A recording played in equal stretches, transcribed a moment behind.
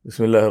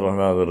Bismillah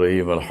ar-Rahman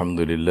ar-Rahim.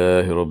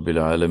 Alhamdulillahi Rabbil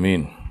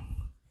Alameen.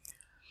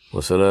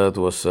 Wassalatu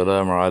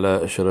wassalamu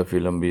ala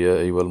ashrafil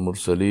anbiya'i wal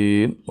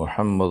mursaleen.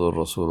 Muhammadur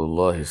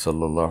Rasulullah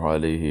sallallahu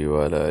alayhi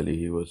wa ala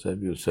alihi wa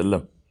sahbihi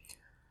wasallam.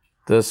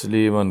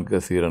 Tasliman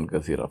kathiran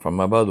kathira.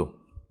 Famma ba'du.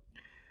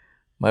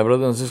 My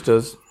brothers and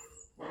sisters,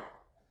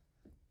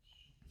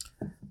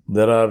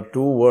 there are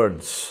two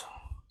words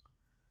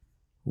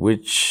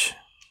which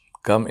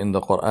come in the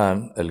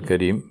Quran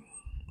al-Kareem,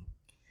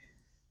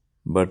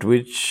 but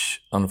which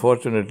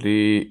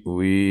unfortunately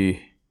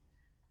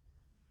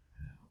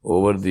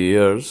over the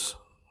years,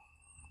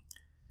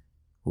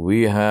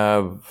 we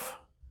have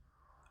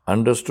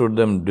understood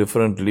them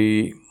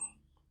differently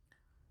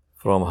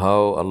from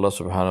how Allah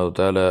subhanahu wa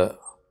ta'ala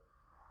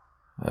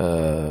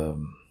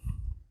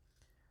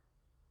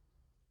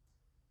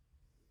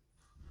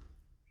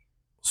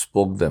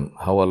spoke them,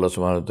 how Allah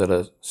subhanahu wa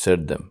ta'ala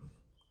said them.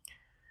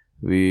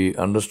 We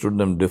understood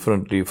them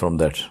differently from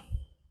that.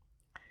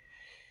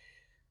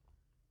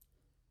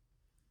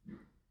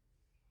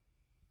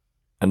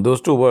 And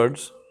those two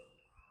words,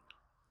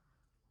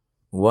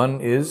 one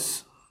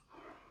is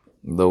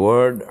the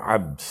word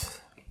abd,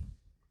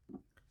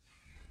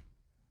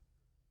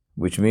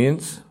 which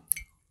means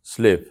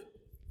slave.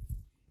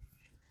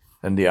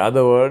 And the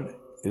other word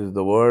is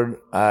the word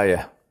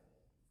ayah,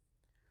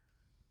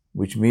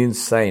 which means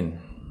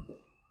sign.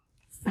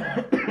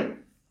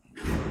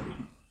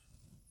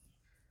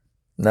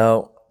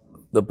 Now,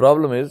 the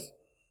problem is,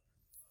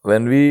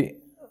 when we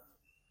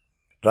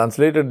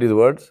translated these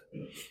words,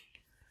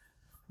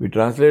 we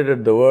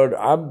translated the word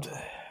abd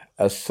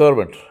as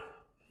servant,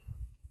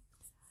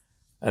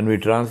 and we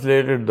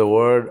translated the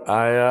word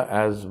ayah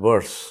as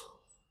verse.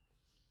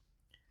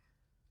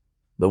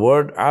 The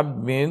word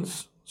abd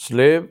means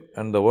slave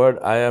and the word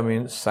ayah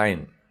means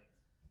sign.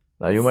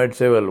 Now you might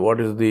say, well, what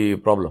is the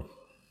problem?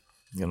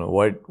 Is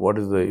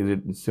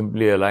it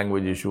simply a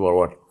language issue or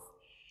what?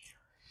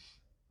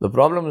 The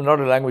problem is not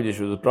a language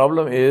issue. The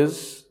problem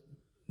is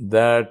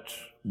that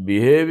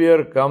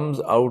behavior comes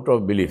out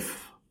of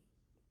belief.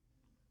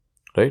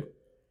 Right?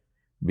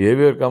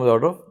 Behavior comes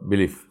out of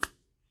belief.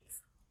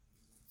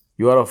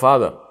 You are a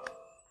father.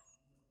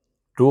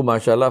 2,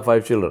 mashallah,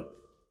 5 children.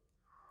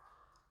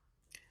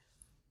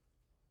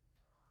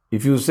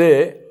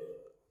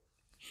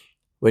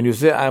 When you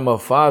say I am a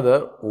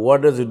father,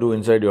 what does it do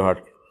inside your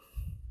heart?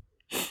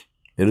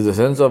 There is a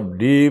sense of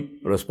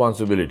deep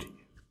responsibility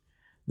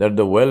that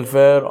the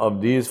welfare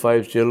of these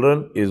 5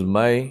 children is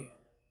my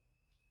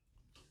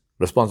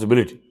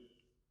responsibility.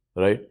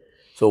 Right?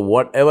 So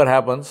whatever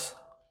happens,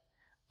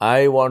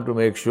 I want to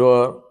make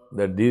sure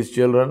that these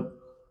children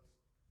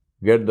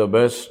get the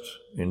best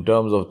in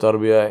terms of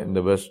tarbiyah, in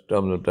the best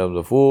terms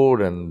of food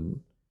and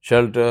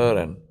shelter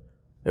and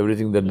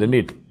everything that they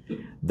need.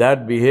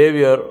 That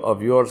behavior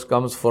of yours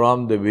comes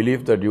from the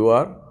belief that you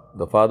are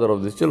the father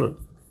of these children.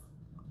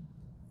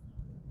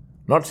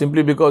 Not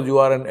simply because you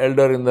are an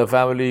elder in the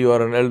family, you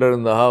are an elder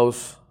in the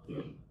house,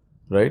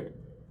 right?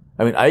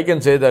 I can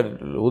say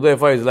that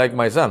Hudhaifa is like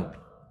my son.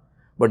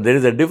 But there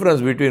is a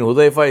difference between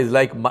Hudhaifa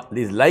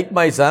is like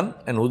my son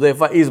and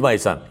Hudhaifa is my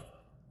son.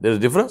 There is a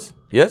difference?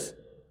 Yes?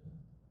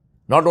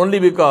 Not only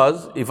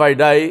because if I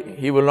die,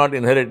 he will not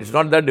inherit. It's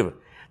not that different.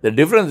 The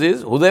difference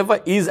is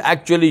Hudhaifa is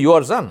actually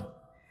your son.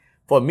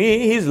 For me,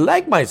 he is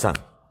like my son.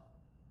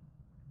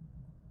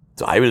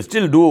 So I will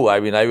still do. I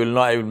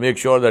will make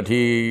sure that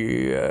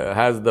he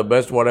has the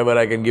best whatever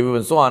I can give him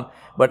and so on.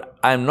 But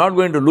I am not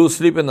going to lose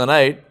sleep in the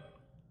night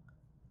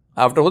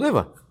after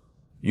Hudhaifa.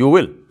 You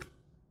will.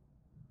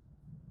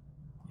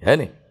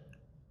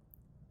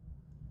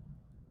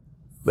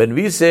 When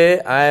we say,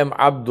 I am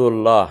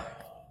Abdullah,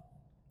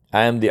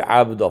 I am the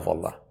Abd of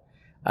Allah,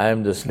 I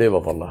am the slave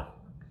of Allah.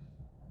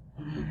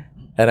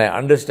 And I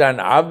understand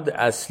Abd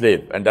as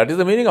slave. And that is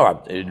the meaning of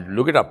Abd.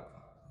 Look it up.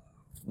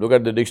 Look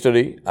at the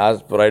dictionary,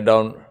 write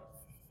down,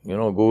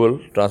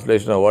 Google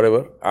translation or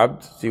whatever,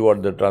 Abd, see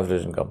what the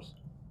translation comes.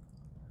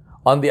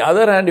 On the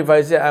other hand, if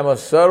I say, I am a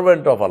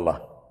servant of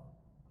Allah,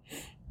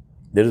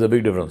 there is a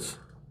big difference.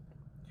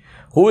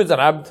 Who is an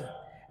Abd?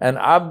 An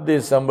Abd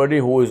is somebody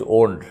who is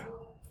owned.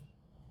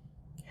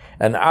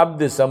 An Abd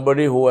is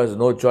somebody who has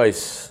no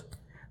choice.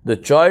 The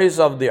choice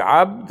of the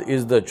Abd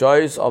is the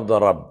choice of the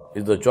Rabb,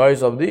 is the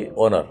choice of the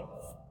owner.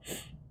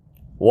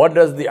 What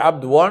does the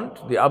Abd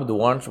want? The Abd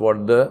wants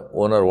what the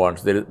owner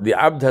wants. The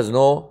Abd has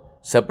no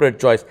separate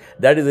choice.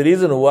 That is the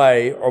reason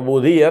why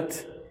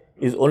ubudiyat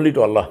is only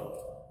to Allah.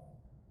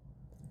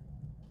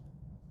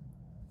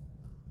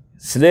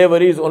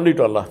 Slavery is only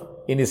to Allah.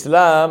 In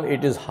Islam,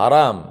 it is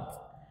haram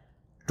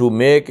to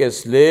make a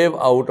slave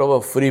out of a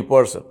free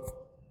person.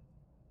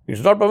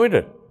 It's not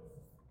permitted.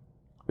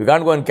 You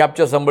can't go and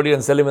capture somebody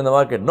and sell him in the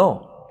market.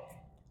 No.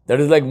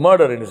 That is like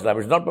murder in Islam.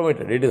 It's not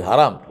permitted. It is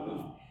haram.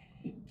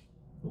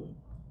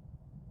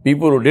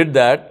 People who did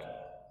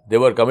that, they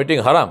were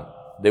committing haram.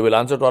 They will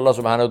answer to Allah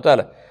subhanahu wa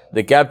ta'ala.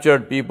 They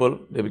captured people,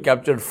 they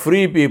captured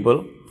free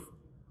people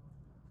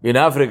in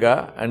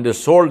Africa and they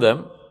sold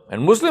them.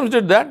 And Muslims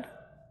did that.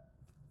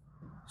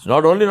 It's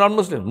not only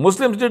non-Muslims.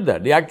 Muslims did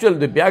that. The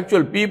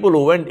actual people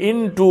who went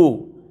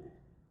into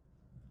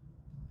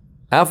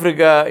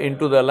Africa,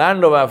 into the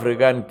land of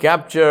Africa and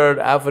captured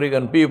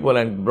African people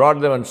and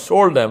brought them and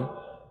sold them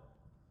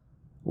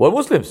were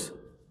Muslims.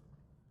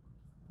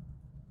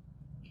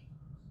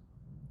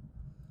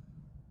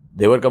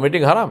 They were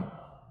committing haram.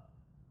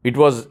 It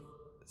was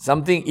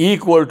something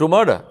equal to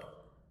murder.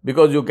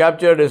 Because you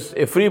captured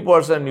a free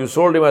person, you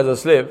sold him as a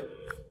slave.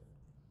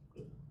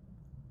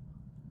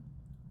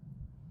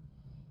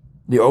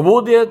 The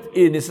ubudiyat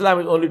in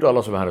Islam is only to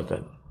Allah subhanahu wa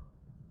ta'ala.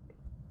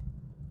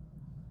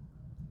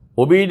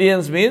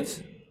 Obedience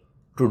means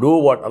to do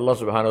what Allah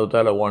subhanahu wa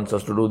ta'ala wants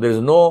us to do. There is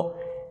no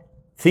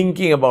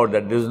thinking about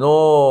that. There is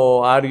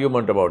no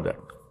argument about that.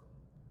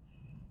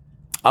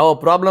 Our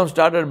problem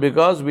started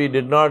because we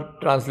did not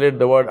translate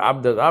the word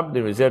abd as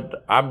abd. We said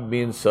abd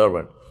means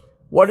servant.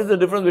 What is the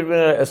difference between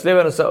a slave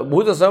and a servant?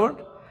 Who is a servant?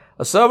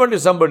 A servant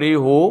is somebody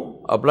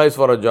who applies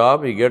for a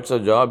job, he gets a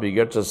job, he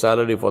gets a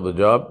salary for the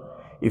job.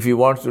 If he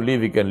wants to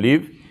leave, he can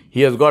leave.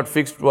 He has got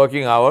fixed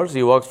working hours.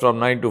 He works from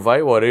 9 to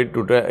 5 or 8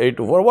 to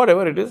 4,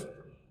 whatever it is.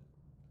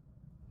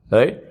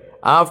 Right?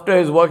 After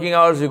his working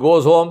hours, he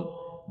goes home.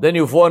 Then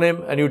you phone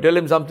him and you tell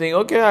him something.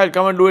 Okay, I'll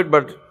come and do it,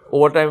 but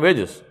overtime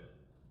wages.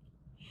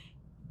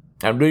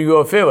 I'm doing you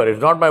a favor. It's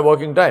not my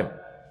working time.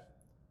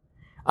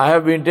 I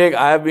have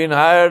been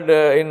hired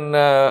in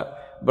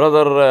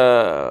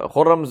Brother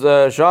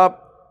Khurram's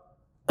shop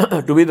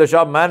to be the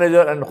shop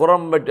manager, and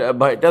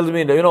Khurram tells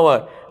me, you know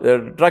what,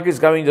 the truck is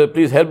coming, just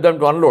please help them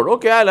to unload.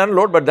 Okay, I'll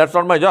unload, but that's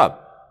not my job.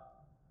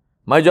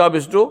 My job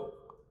is to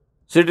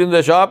sit in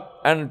the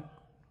shop and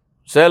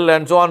sell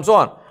and so on, so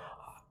on.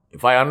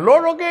 If I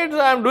unload, okay,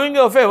 I'm doing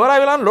you a favor, I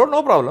will unload,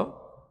 no problem.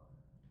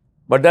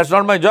 But that's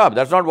not my job.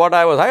 That's not what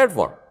I was hired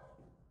for.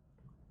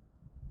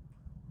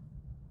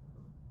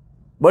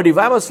 But if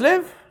I'm a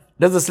slave,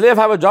 does the slave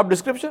have a job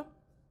description?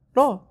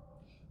 No.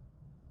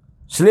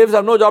 Slaves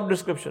have no job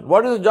description.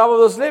 What is the job of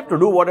the slave? To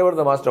do whatever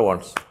the master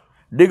wants.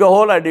 Dig a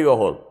hole, I dig a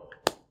hole.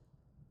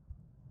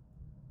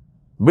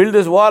 Build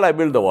this wall, I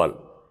build the wall.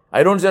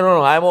 I don't say,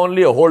 no, I'm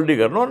only a hole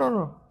digger.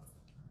 No.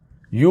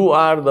 You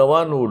are the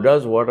one who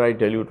does what I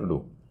tell you to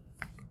do.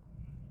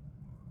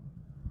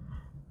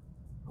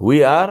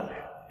 We are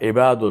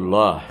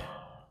ibadullah.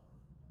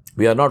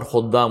 We are not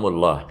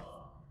khuddamullah.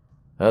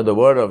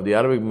 The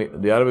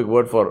Arabic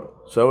word for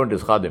servant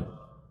is khadim.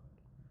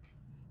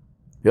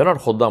 We are not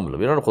khuddamullah.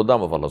 We are not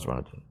khuddam of Allah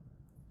subhanahu wa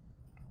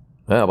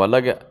ta'ala. अब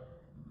अल्लाह के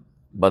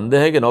बंदे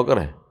हैं कि नौकर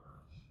हैं?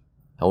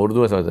 हम उर्दू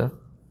में समझते हैं.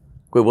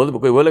 कोई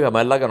बोलेगा मैं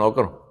अल्लाह का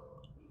नौकर हूँ,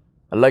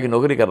 अल्लाह की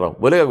नौकरी कर रहा हूँ,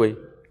 बोलेगा कोई?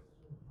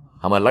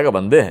 हम अल्लाह का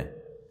बंदे हैं.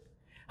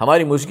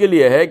 हमारी मुश्किल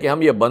ये है कि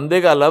हम ये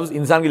बंदे का लफ्ज़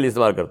इंसान के लिए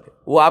इस्तेमाल करते हैं.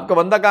 वो आपका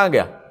बंदा कहाँ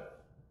गया?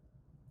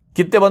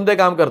 कितने बंदे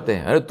काम करते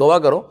हैं? अरे तौबा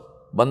करो,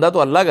 बंदा तो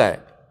अल्लाह का है.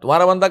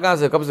 तुम्हारा बंदा कहाँ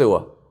से, कब से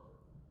हुआ?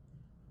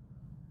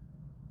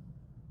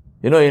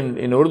 You know,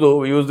 in Urdu,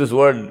 we use this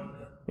word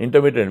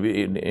intermittent,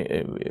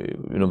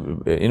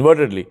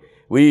 invertedly.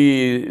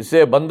 We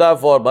say banda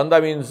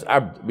means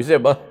abd. We say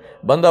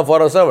banda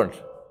for a servant.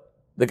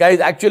 The guy is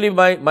actually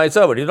my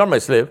servant. He's not my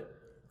slave.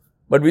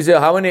 But we say,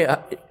 how many,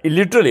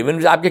 literally, when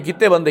we say, aapke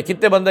kitne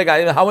bande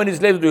ka, how many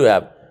slaves do you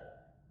have?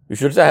 You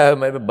should say,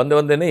 bande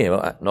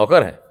nahi hai,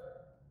 naukar hai.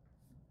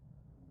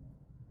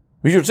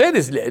 We should say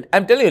this.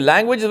 I'm telling you,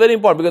 language is very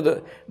important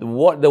because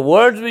the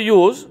words we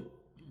use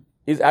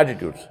is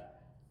attitudes.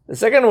 The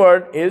second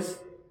word is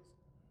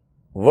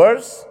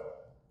verse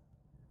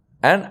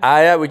and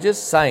ayah, which is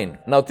sign.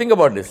 Now think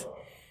about this.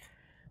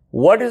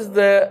 What is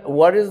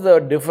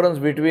the difference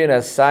between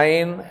a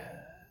sign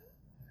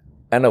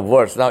and a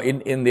verse? Now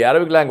in the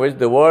Arabic language,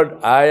 the word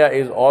ayah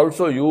is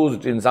also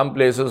used in some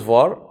places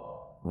for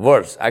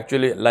verse.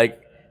 Actually,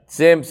 like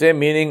same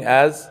meaning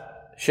as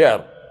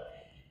share.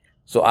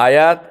 So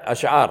ayat,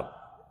 ash'ar,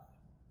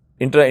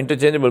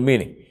 interchangeable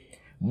meaning.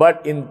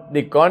 But in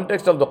the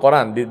context of the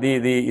Quran,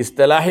 the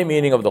istilahi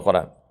meaning of the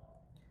Quran.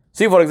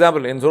 See, for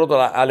example, in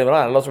Surah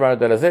Al-Imran, Allah subhanahu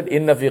wa ta'ala said,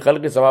 Inna fi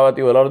khalqi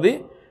samawati wal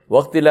ardi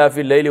waqtilafi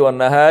al-layli wal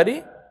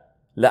nahari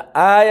la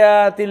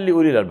ayatin li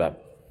ulil albab.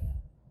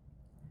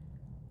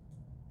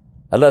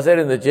 Allah said,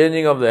 in the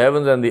changing of the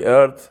heavens and the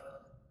earth,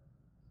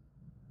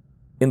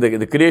 in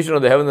the creation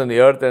of the heavens and the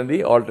earth and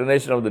the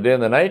alternation of the day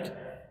and the night,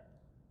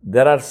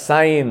 there are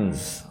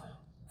signs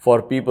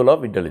for people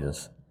of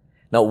intelligence.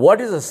 Now,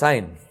 what is a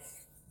sign?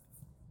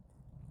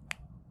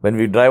 When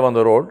we drive on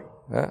the road,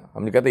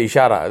 हमने कहते हैं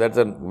इशारा. That's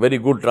a very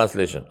good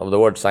translation of the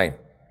word sign.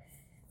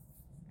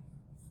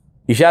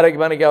 इशारे के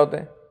माने क्या होते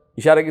हैं?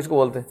 इशारा किसको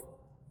बोलते हैं?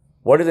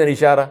 What is an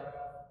इशारा?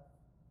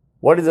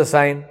 What is a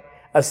sign?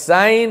 A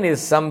sign is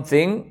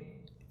something.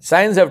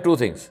 Signs have two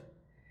things.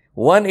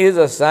 One is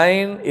a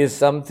sign is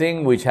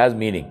something which has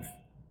meaning.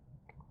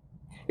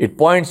 It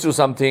points to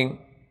something.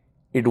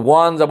 It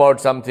warns about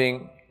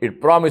something.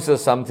 It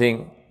promises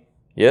something.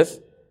 Yes?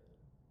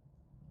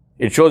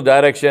 It shows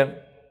direction.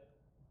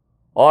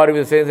 Or if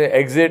you say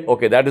exit,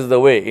 okay, that is the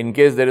way. In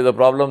case there is a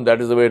problem, that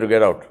is the way to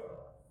get out.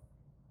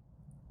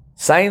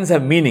 Signs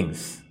have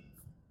meanings.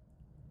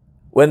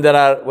 When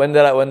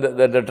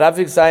the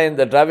traffic sign,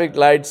 the traffic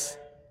lights,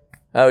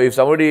 if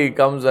somebody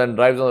comes and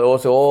drives on,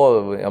 say,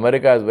 oh,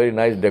 America has very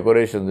nice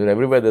decorations.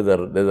 Everywhere there's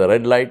a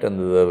red light and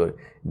there's a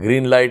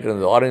green light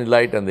and the orange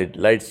light and the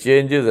lights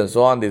changes and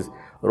so on. These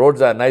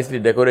roads are nicely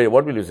decorated.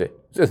 What will you say?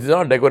 It's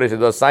not decoration,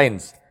 those are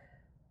signs.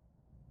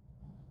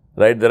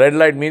 Right? The red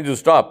light means you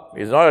stop.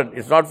 It's not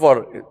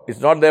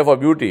there for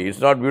beauty. It's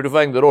not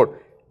beautifying the road.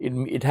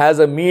 It has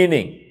a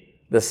meaning.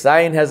 The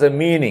sign has a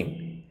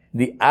meaning.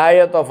 The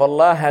ayat of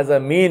Allah has a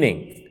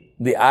meaning.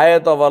 The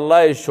ayat of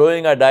Allah is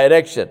showing a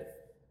direction.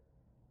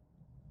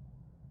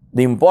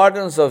 The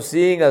importance of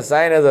seeing a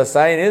sign as a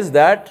sign is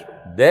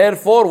that,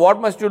 therefore, what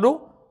must you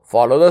do?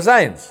 Follow the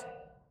signs.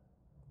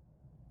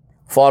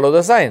 Follow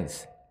the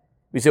signs.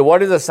 We say,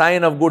 what is a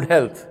sign of good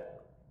health?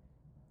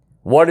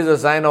 What is a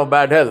sign of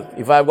bad health?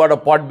 If I've got a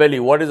pot belly,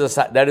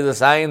 that is a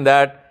sign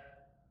that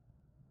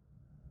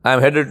I'm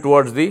headed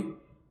towards the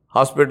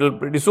hospital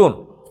pretty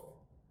soon.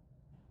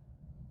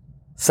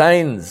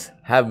 Signs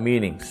have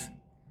meanings.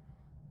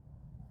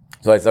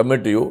 So I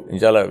submit to you,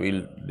 inshallah,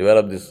 we'll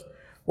develop this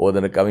over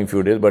the coming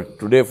few days. But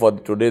for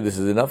today, this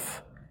is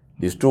enough.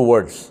 These 2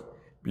 words.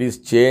 Please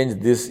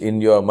change this in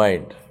your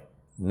mind.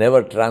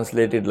 Never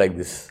translate it like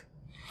this.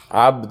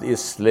 Abd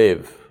is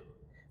slave.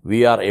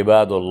 We are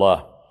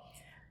ibadullah.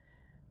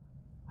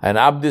 And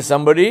Abd is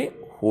somebody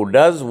who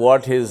does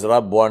what his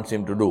Rabb wants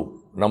him to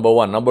do. Number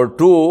 1. Number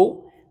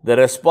 2, the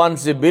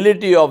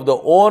responsibility of the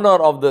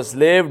owner of the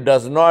slave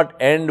does not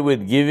end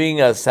with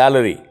giving a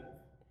salary.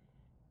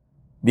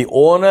 The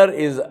owner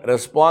is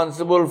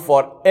responsible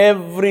for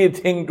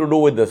everything to do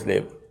with the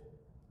slave.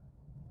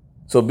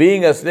 So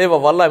being a slave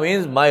of Allah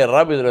means my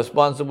Rabb is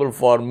responsible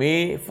for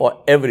me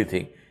for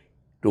everything.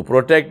 To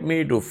protect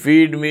me, to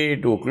feed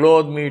me, to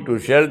clothe me, to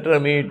shelter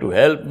me, to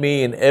help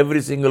me in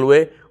every single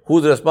way.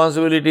 Whose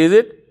responsibility is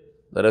it?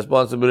 The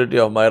responsibility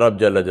of my Rabb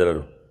Jalla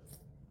Jalaluhu.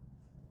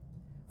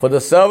 For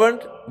the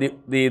servant,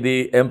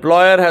 the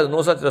employer has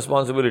no such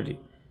responsibility.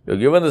 You're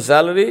given the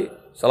salary,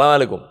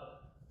 Salaam Alaikum.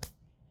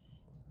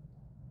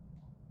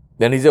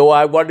 Then he says, oh,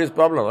 I've got this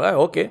problem.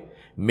 Okay,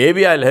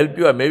 maybe I'll help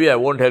you or maybe I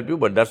won't help you,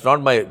 but that's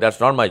not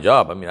my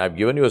job. I mean, I've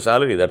given you a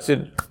salary, that's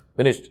it,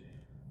 finished.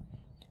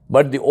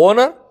 But the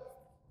owner,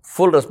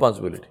 full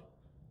responsibility.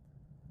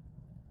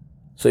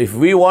 So if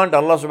we want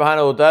Allah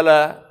subhanahu wa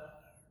ta'ala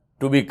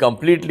to be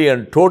completely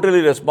and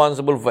totally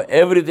responsible for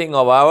everything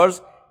of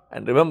ours,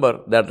 and remember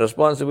that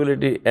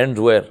responsibility ends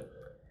where?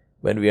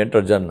 When we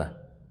enter Jannah.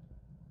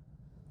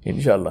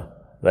 Inshallah,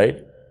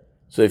 right?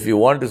 So if you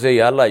want to say,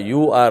 Ya Allah,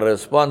 you are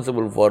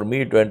responsible for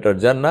me to enter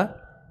Jannah,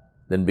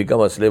 then become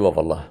a slave of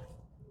Allah.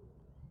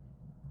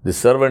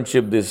 This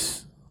servantship,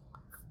 this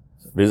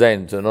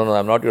resign. So no,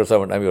 I'm not your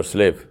servant, I'm your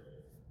slave.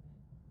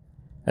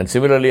 And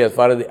similarly, as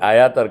far as the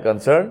ayat are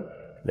concerned,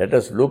 let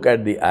us look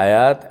at the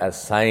ayat as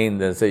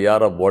signs and say, Ya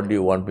Rab, what do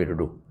you want me to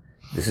do?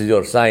 This is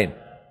your sign.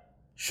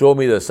 Show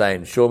me the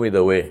sign, show me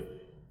the way.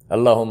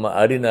 Allahumma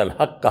arina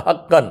al-haqqa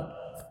haqqan.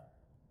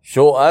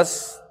 Show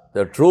us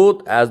the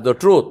truth as the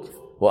truth.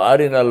 Wa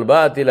arina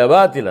al-batila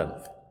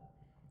batilan.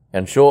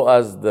 And show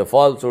us the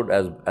falsehood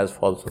as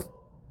falsehood.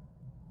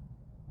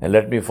 And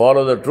let me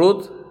follow the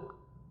truth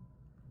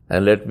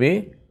and let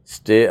me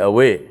stay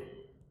away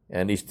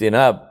and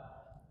istinab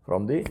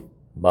from the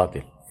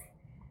batil.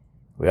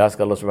 We ask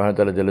Allah subhanahu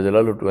wa ta'ala Jalla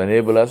Jalaluhu to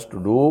enable us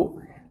to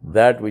do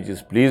that which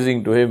is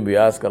pleasing to Him. We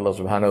ask Allah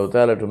subhanahu wa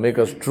ta'ala to make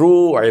us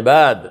true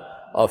ibad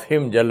of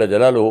Him Jalla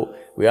Jalaluhu.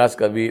 We ask,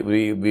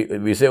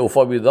 we say,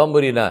 Ufa bi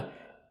dhamrina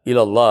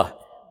ilallah.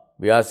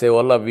 We ask, say, oh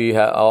Allah, we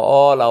have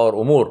all our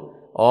umur,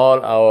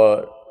 all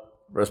our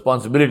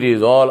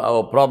responsibilities, all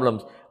our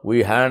problems,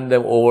 we hand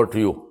them over to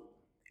you.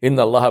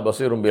 Inna Allah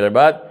basirun bil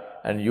ibad,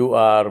 and you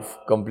are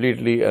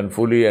completely and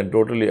fully and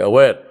totally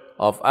aware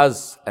of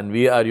us, and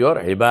we are your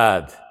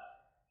ibad.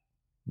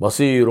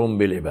 Basirun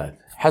bil ibad.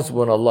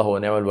 حسبنا الله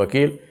ونعم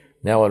الوكيل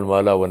نعم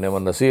المولى ونعم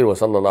النصير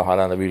وصلى الله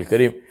على نبي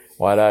الكريم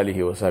وعلى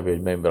آله وصحبه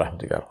أجمعين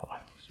برحمتك يا رب.